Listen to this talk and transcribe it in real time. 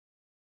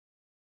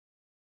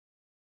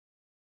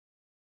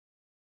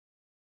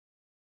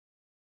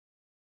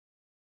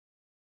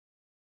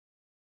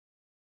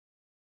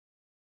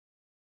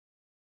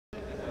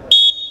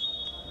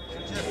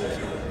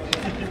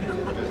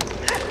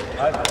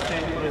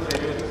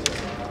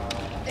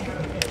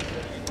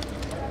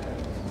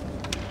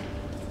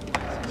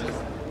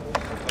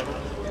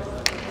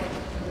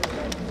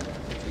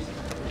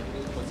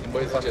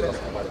Băi, face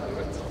asta mare.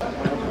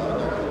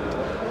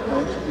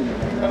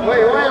 Oi!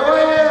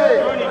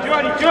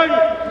 Johnny!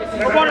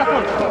 Coboară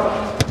acolo!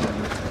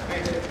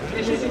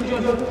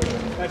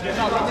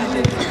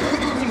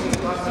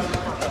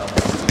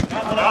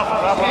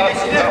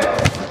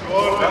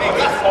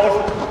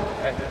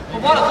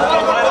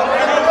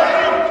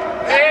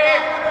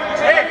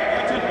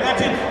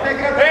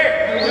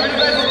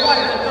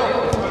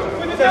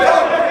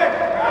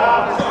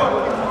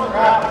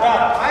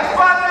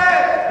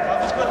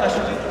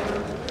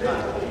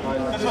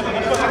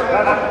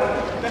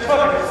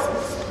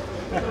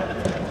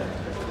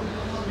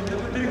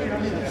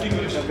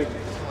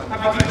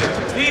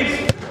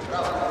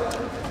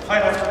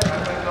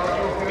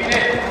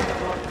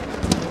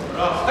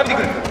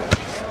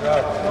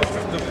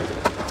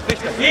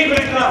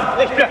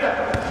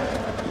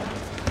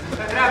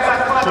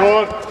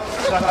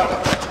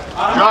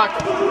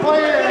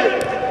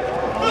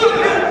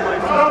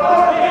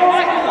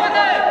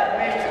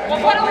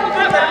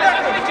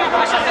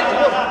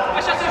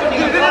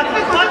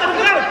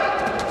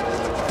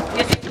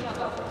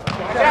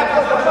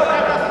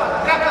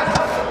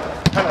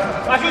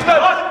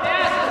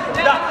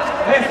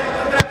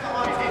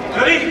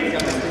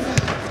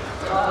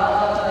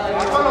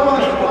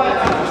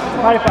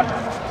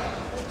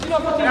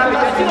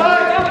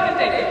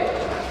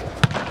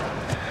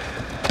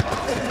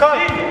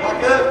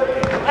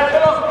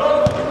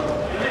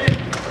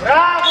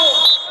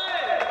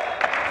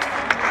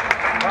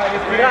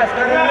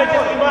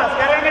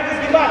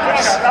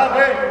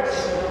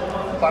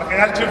 Parcă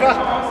e altceva.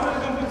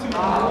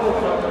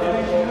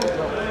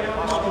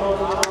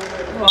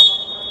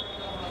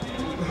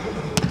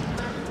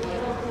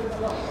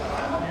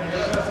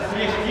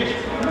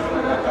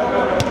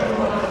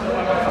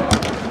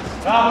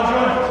 Bravo,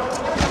 John!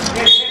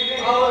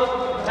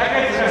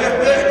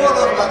 Încerpești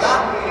golul ăsta, da?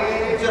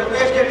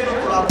 Încerpește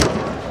minutul ăla.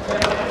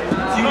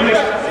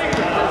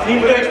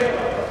 Singurești!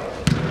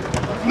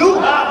 Nu!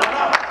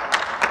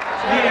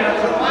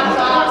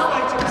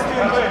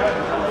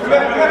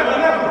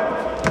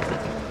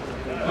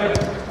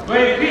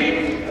 Băi, Bizz!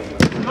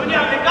 Nu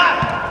ne-am plecat!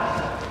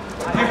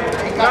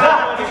 Da,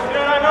 ești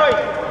prea la noi!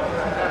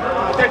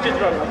 Treceți,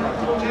 rog!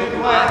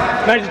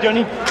 Mergi,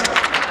 Johnny!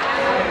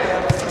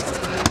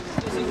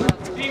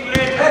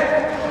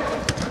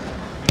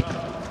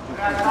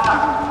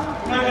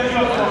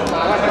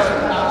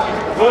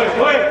 Voi!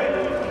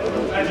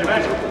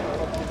 Merge!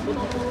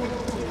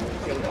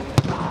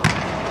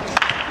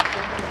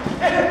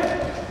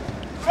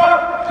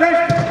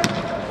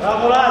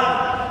 Bravo, Laz!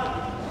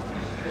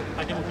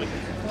 Haide, mă, plec!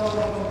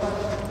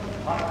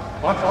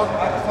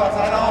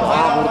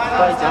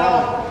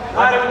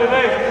 Hai, unde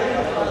vei!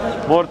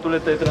 Mortule,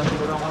 te-ai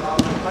transferat.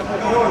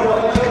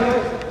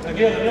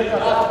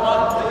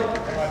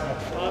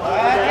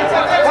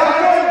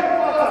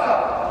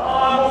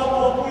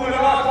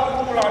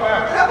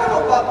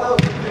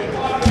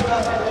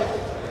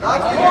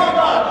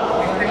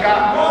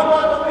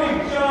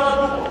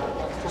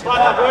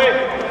 Spata, băi!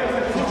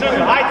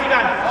 Hai,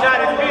 țigan! Ce-a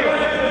respir!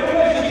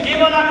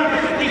 Schimbă la mine,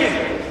 tine!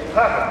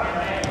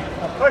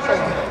 Așa!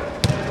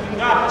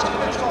 Da!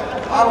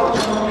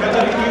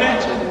 Gata, bine?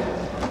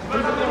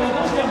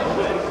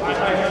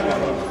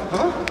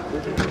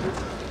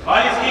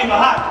 Hai, schimbă,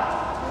 hai!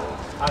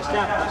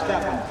 Așteaptă!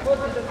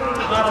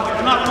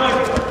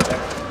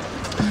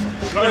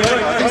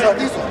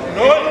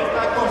 Noi!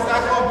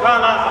 Da,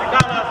 lasă!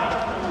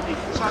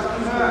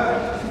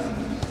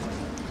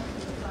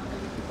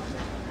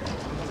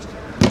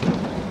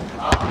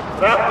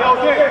 Bravo, ia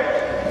uite!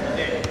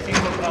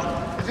 Singur, bravo!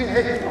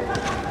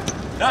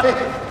 Da?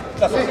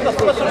 Lasă!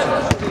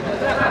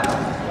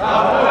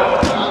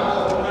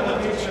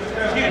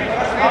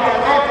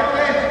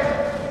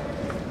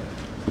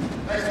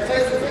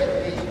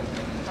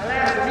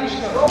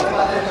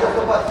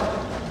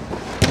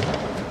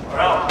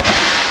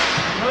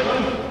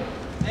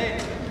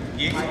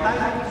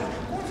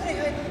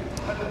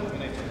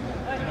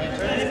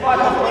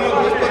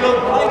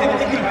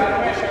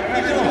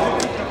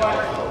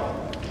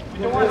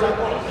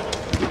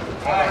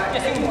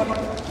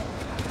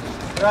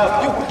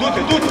 Bravo!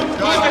 Du-te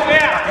pe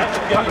ea!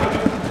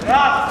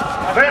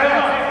 Bravo!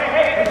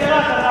 Uite,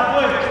 lasă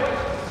înapoi!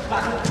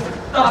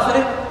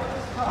 Lasă-le!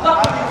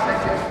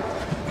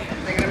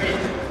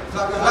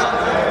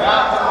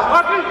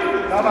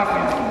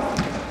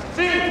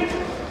 Ții!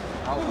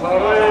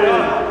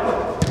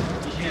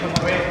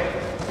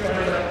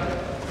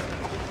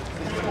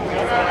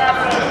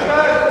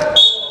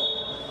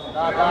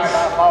 Da,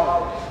 Paul.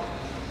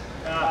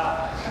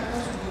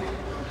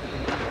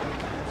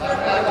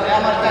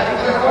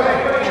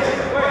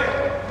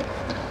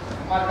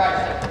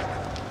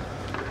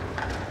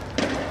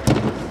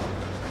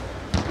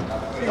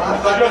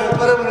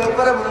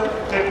 Fără mână.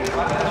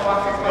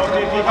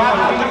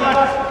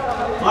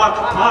 Marc!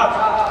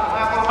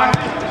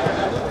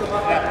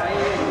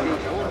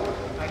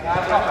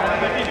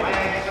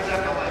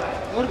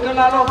 Urcă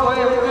la loc,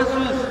 băie, urcă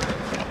sus.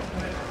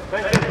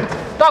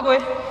 Da,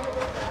 băie.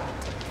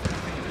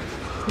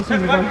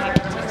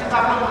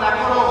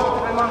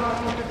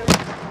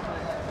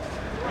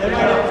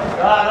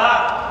 Da, da.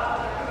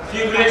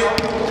 Sigur ești.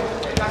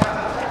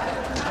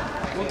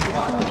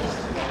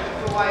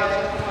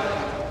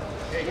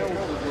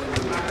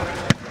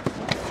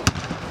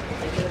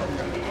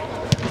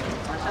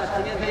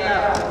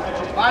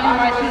 Bani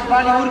mai sus,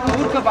 bani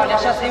urcă bani,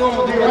 așa să iei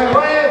omul după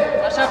tău.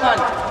 Așa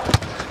bani.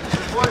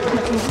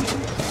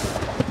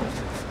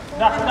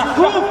 Da, da.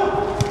 Bum!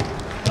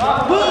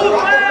 Bum!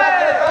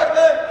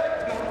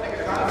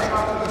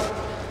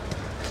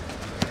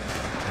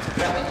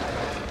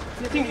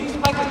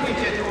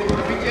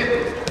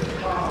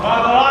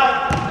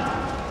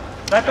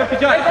 Dai pe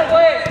picioare! Hai,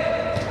 băie!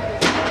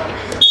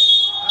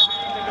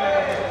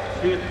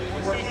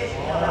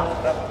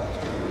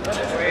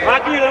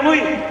 Adi,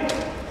 rămâi!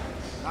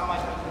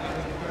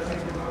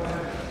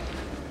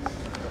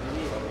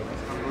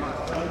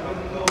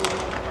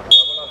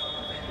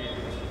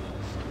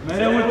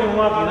 Mereu ultimul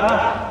mapi, da?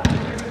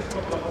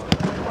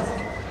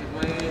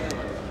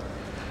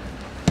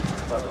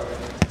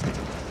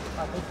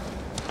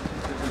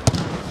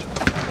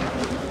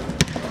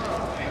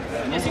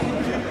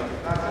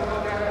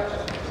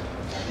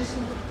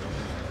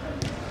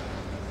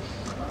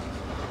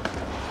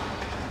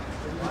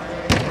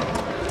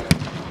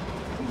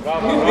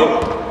 Bravo, bravo!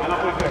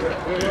 Înapoi,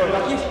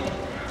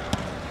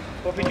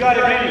 pe picioare,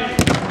 Brini!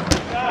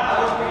 Da!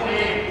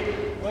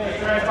 Băi,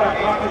 ce mai fac?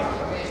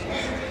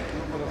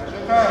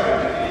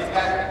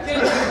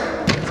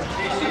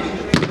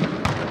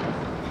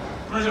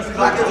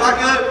 Joacă,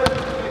 joacă!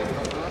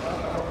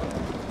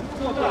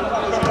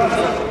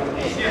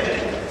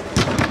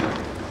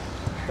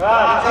 Da,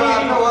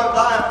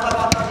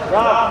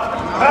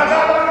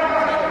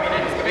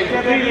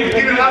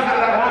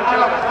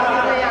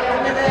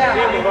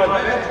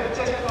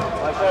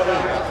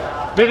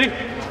 Bine!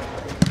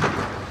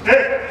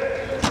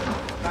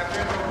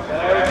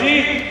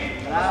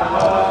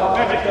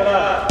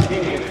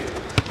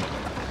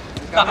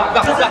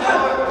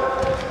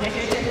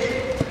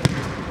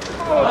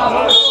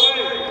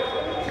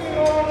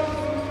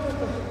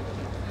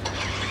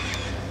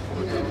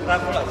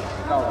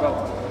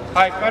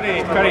 Hai,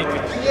 care-i?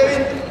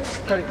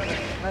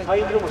 Hai,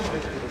 intră, mă,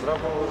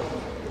 bravo!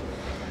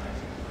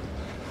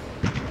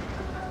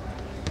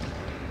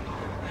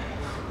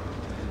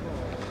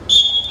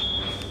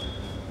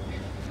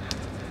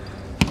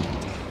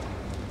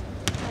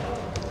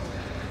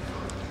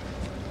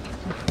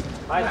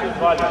 Hai sus,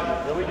 Vali,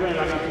 rămâi join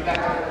la mine.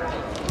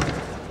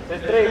 Te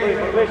trei, băi,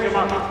 vorbește,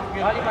 mama.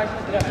 Vali mai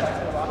sus dreapta.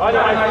 Vali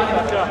mai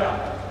sus, așa.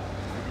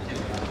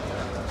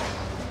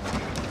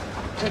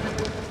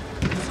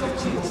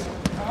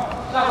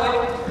 Da, băie.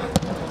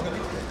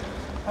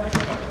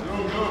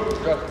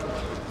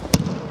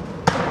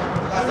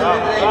 Da,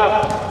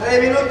 3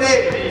 minute!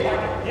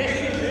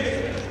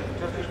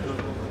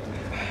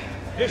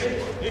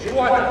 Ești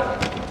poate.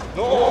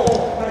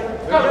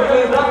 Calm,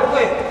 băie, bravo,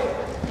 băie.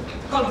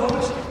 Calm,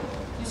 vorbește.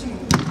 E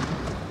singur.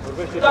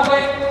 Da,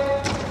 băie.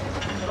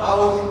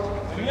 Bravo!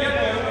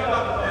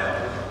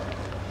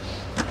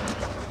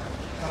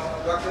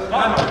 Joacă!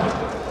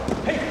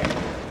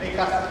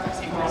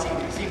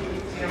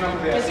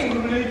 E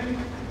singur, băie.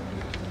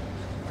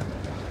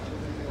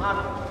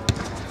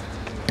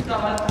 Da,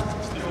 băie.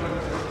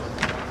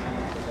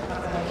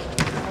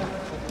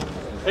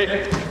 Hei!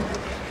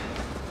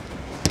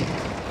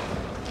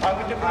 Hai,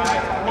 uite pe mine.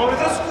 Mă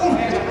uitați cum?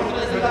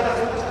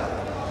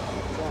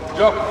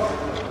 Joc!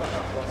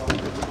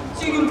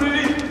 Singur,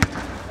 băie.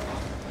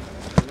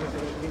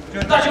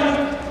 Da, și nu.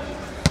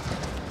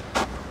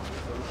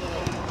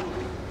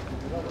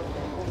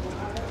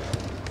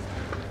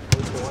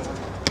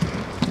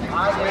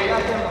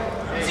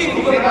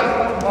 Singur, băie.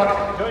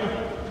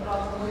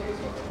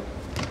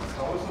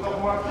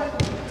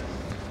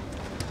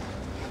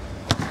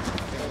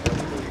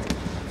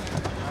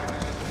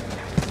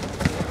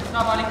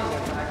 Da, Vali.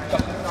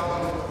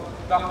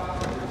 Da.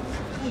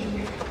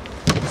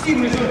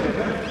 Singur, jur.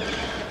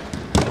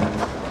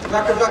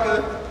 Joacă,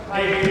 joacă!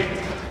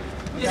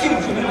 E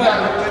singur, jur, nu mai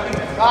are.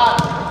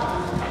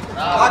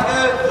 Joacă,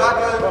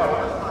 joacă!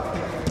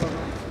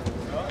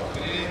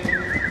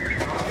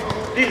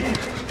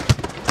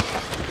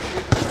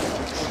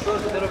 Ușor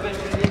să te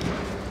robești prin ei.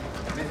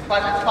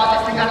 Spate,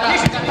 stânga ta,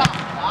 stânga ta!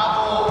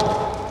 Bravo!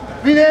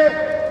 Bine!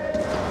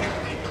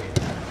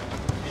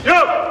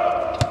 Eu!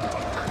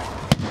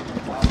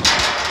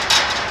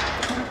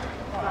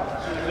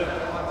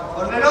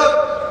 Ordinor!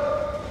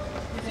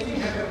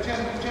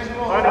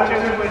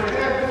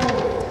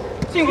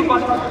 Singur,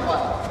 pas.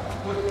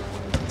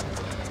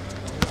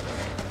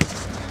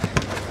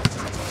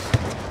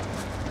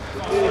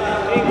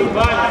 Singur,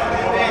 bani!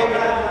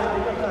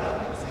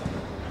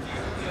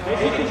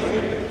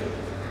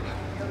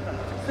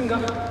 Stânga.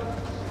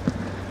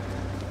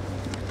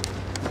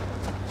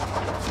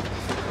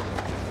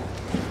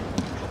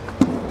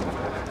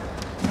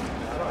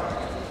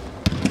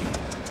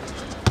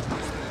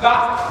 Da!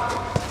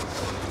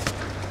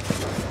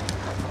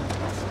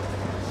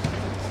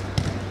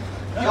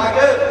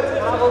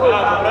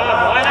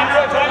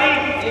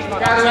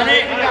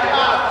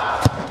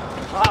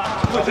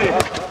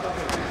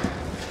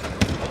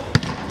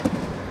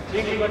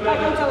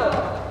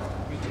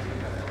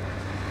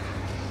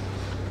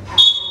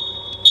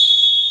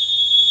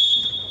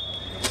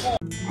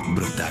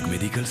 Brasil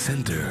Medical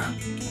Center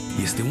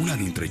este una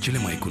dintre cele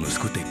mai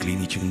cunoscute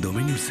clinici în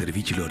domeniul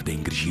serviciilor de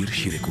îngrijiri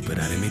și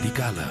recuperare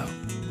medicală.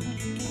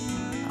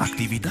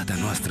 Activitatea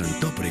noastră în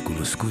top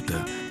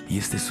recunoscută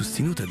este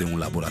susținută de un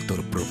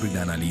laborator propriu de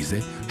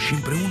analize și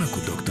împreună cu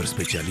doctori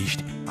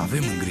specialiști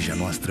avem în grija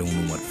noastră un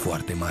număr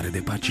foarte mare de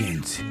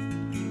pacienți.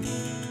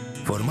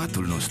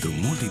 Formatul nostru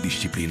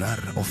multidisciplinar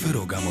oferă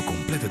o gamă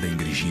completă de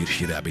îngrijiri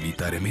și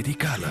reabilitare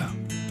medicală.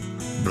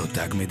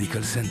 Brasil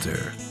Medical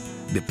Center,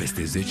 de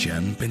peste 10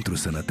 ani pentru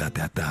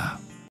sănătatea ta.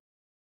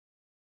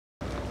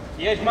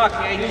 Ești Max,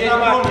 ești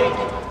Max.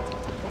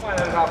 Cum mai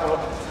merg acolo?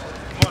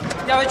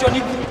 Ia vezi,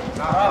 Johnny.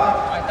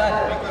 Mai tare.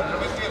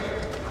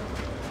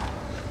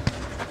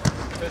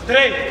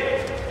 Trei.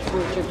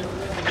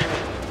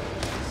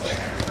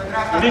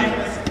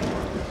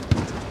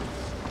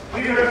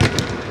 Uite bine.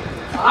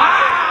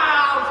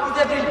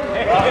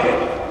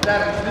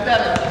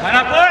 Mai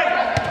înapoi.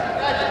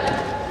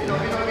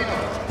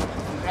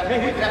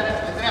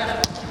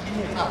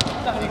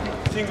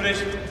 Singur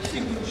ești.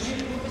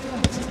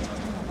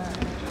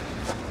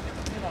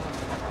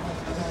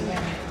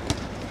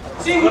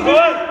 Singur.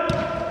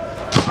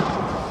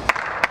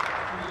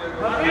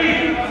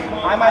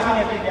 Hai mai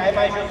bine, Bibi, hai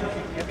mai jos.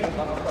 E bine.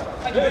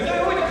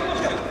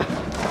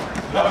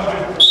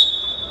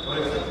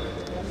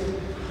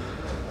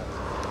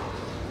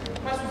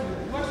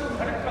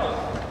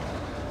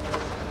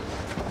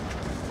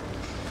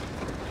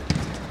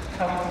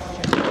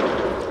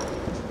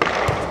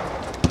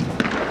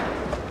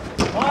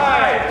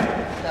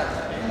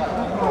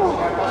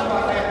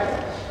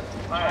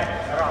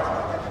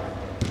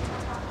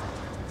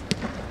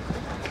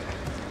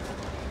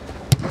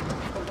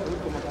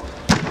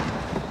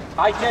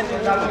 Hai centru,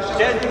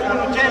 centru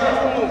 1, centru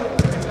 1.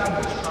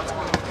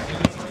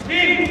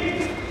 Bine!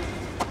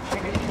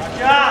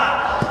 Așa!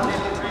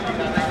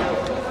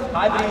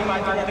 Hai bine, mai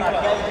bine,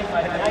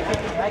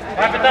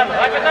 hai pe tabă,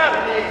 hai pe tabă!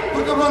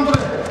 Urcă,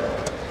 Andrei!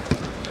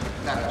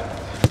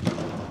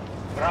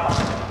 Bravo!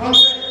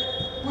 Andrei,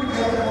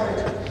 urcă,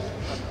 aici!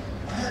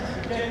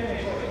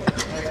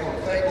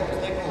 Stai cu,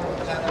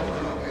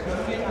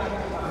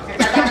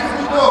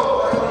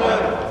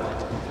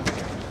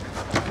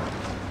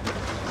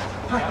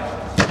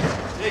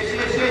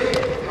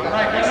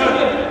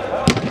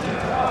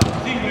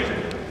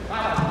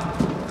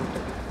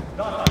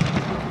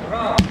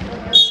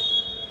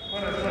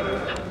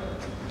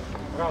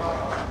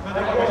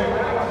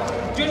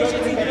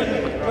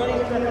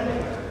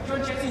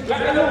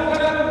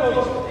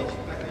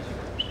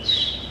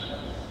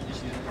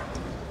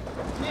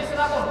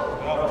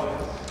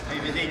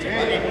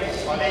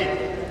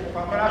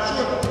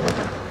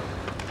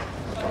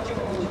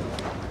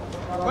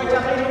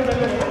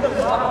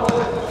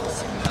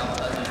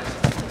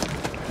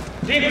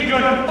 Singur,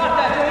 Johnny!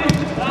 Partea, Johnny!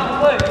 Bravo,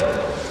 băi!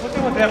 Nu-te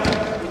mă treabă!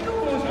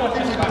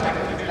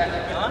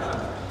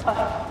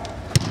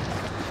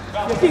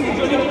 E singur,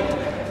 Johnny!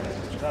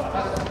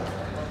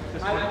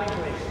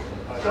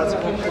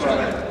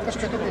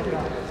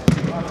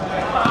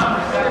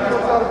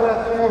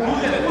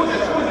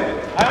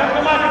 Hai un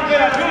comandă, că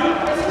era Johnny!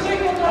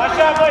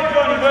 Așa, băi,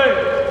 Johnny, băi!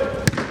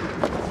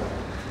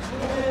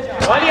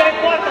 Vali, ai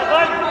poartă,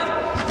 Vali!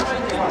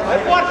 Ai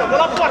poartă, dă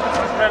la poartă!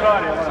 Spre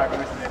luare, mă, dacă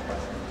nu știu.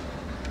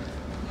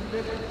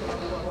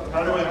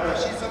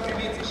 și să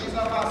primiți și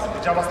să lasă.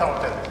 Degeaba stau în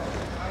tel.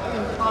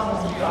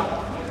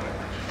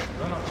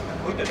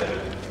 Uite-te!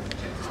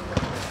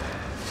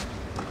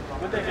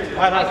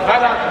 Hai, Razu, hai,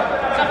 Razu!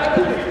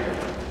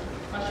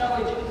 Așa,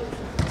 băi!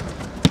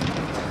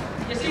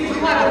 E singur,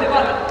 mare de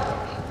vală!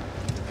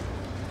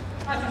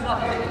 Hai sus la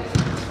fel!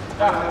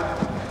 Da!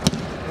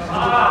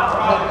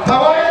 Da,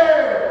 băi!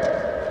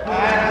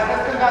 Hai, asta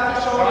stânga tu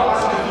și o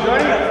lasă.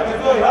 Johnny,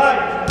 sunteți doi, hai!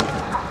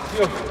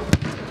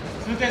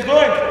 Sunteți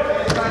doi!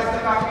 Stai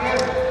stânga cu el.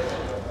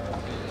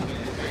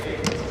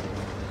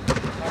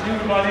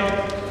 Singur, Vali!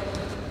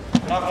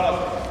 Bravo,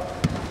 lasă!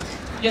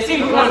 E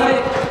singur, lasă-i!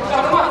 Și-a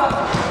rămas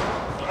asta!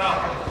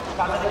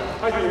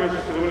 Hai, Johnny, mai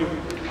sus, să rămânim!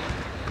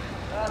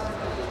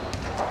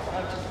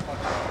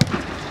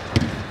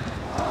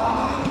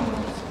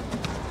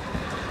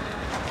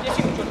 E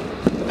singur,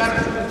 Johnny!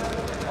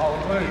 Au,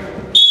 băi!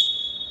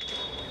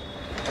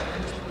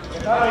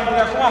 Da, e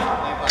de acum!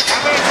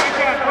 Hai,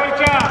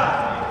 Stoicea!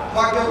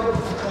 Fac eu.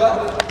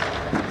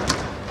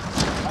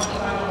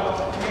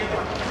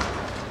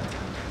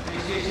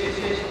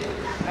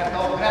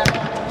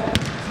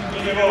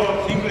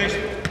 Singur ești,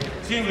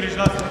 singur ești,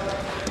 lasă!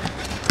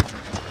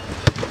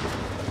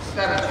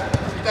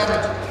 Uite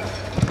arăci.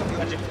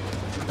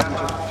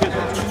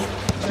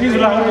 Singur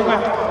la unul, băi!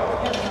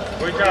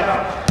 Stoicea!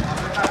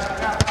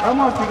 Am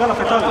mă, strigat la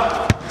petale!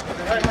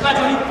 Hai,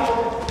 Johnny!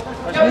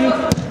 Ia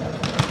uite!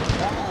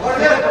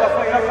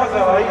 Era faza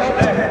aici,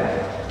 de-aia!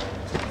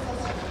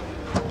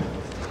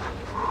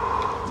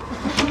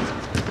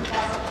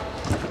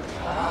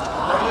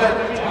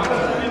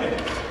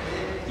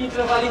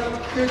 Intră, Vali!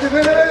 Uite,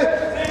 vede!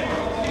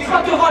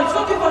 Scoate-o, Vali!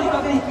 Scoate-o, Vali, că a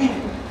venit bine!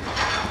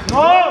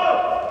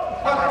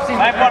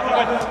 Dai poartă,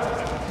 bă!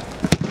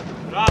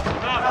 Bravo,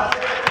 bravo!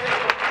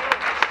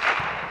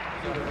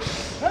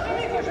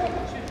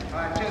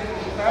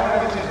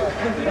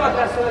 Continua,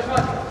 trebuie să le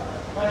joace.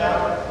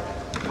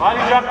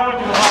 Vali joacă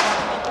ultimul,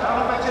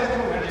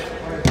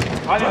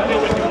 Vali nu e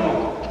ultimul.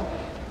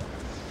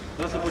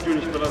 Lasă pe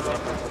Giuni și pe ăla.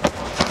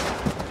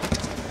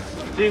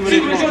 Singur,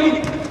 Giuni!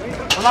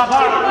 Până la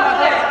bară!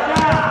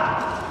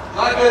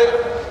 Haide!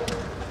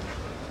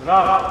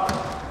 Bravo!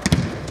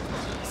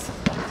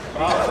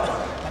 Bravo!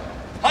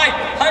 Hai,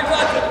 hai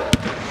față!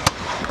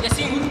 E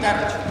singur, dar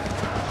ce?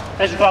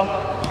 Hai jucam!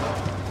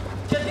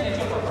 Ce ține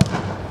jocul?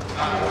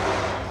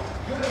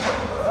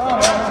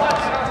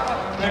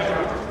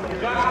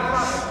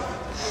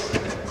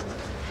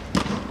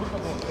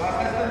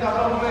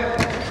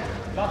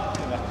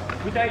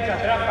 Uite aici,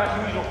 dreapta și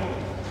mijlocul.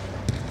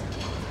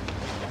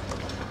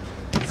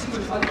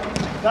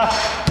 Da!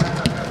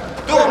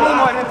 Două, nu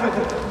mai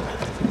repede!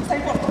 Stai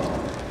în portă!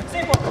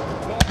 Stai în portă!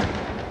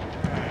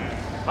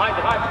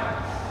 Haide, haide!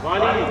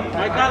 Vali,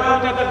 mai calm, nu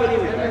te atacă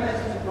nimeni.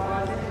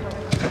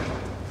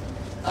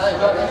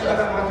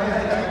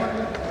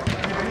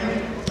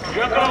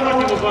 Joacă la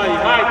ultimul, Vali,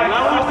 haide, la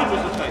ultimul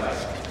să stai.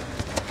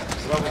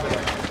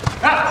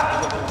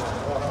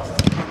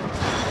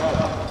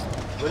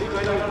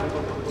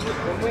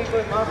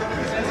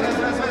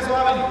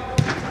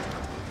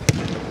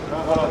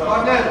 Bravo,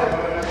 bravo.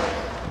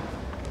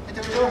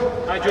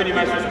 Hai, Johnny,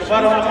 mai sus, cu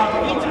bară, mă.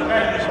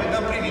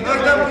 Noi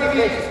dăm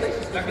priviri!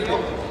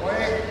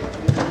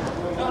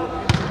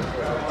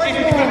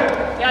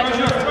 Ia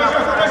jos!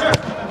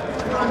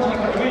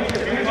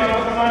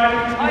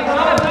 Hai,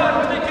 hai,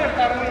 nu te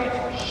certa, rămâne aici!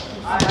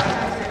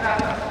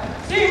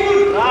 Singur!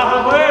 Bravo,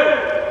 băi!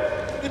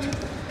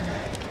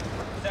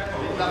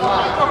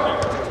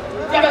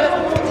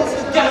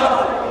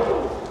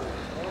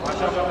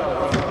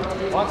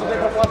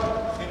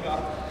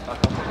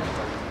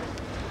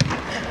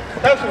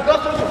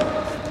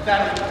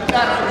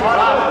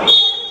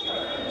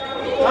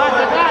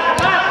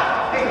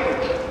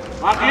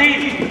 Magri!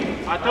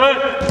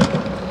 Atât!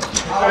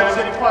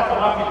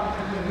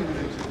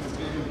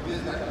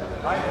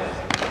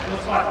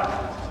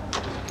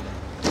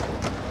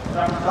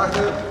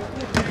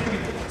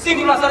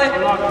 Singur, lasă-le!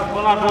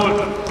 Până la gol!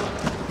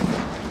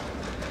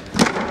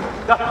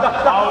 Da, da,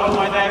 da! Aoleu,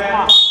 mai dai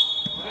acum!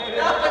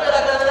 Repede,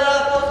 dacă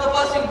poți să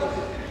faci singur!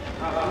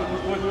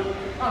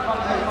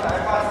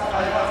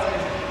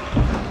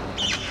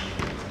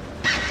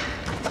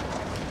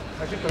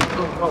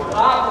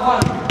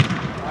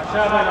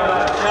 Așa, mai la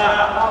așa!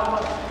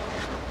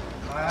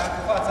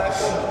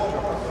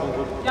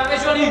 Ia pe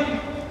Johnny!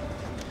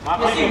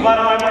 Magri, cu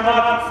bară mai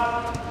mare!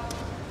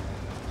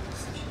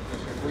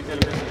 Uite-l,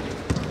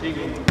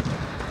 singur!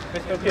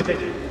 Peste o piesă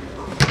aici!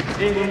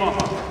 Singur, mă!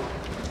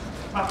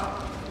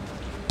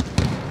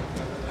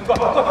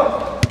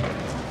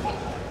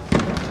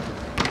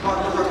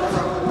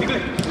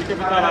 Uite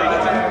pe tala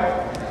aici!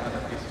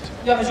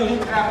 Ia pe Johnny!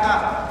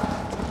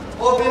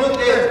 8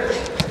 minute!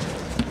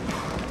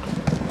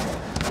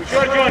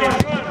 Ușor, Johnny,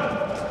 ușor!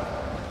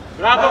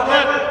 Bravo,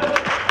 Fred!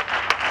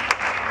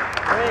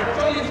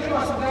 Johnny,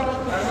 prima să dea o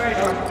Hai!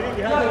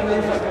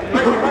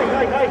 Hai,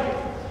 pe tău!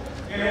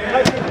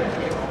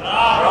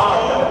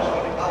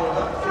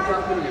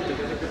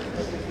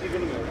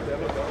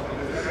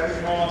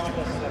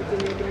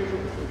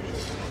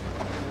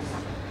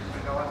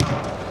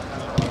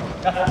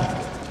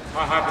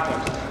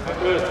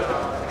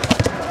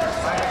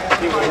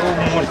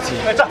 Morții!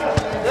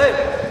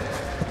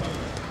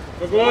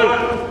 Pe gol!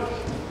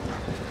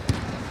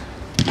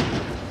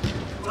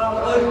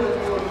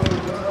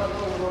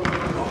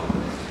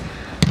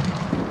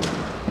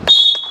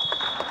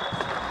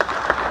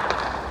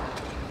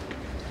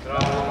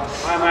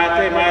 Hai, mai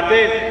atent, mai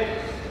atent!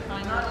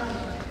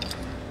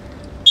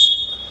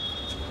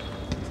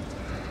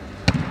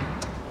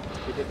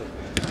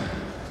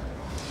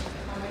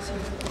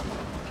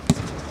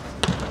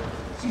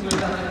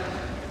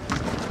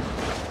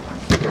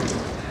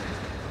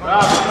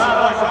 Bravo,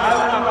 bravo, așa, hai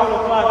una acolo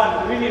în față,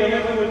 vine,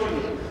 rămâi cu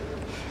ultimul.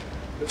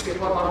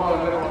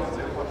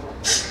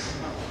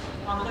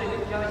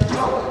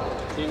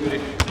 Singuri.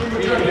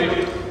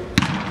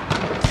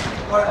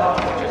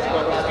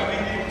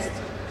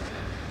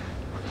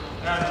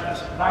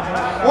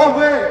 Bun,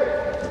 băi!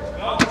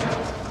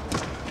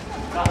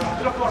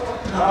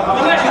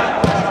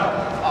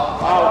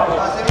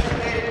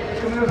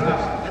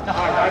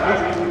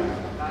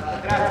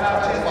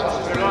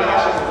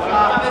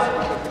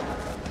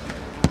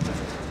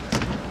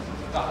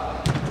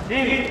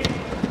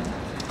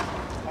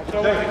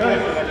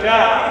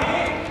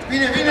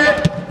 Vine, vine!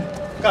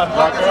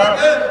 Ajută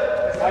acum!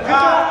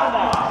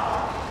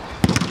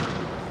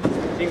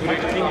 Singur.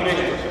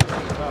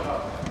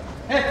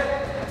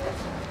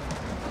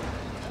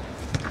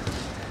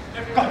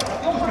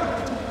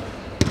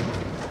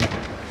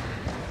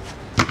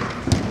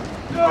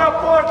 La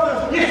portă!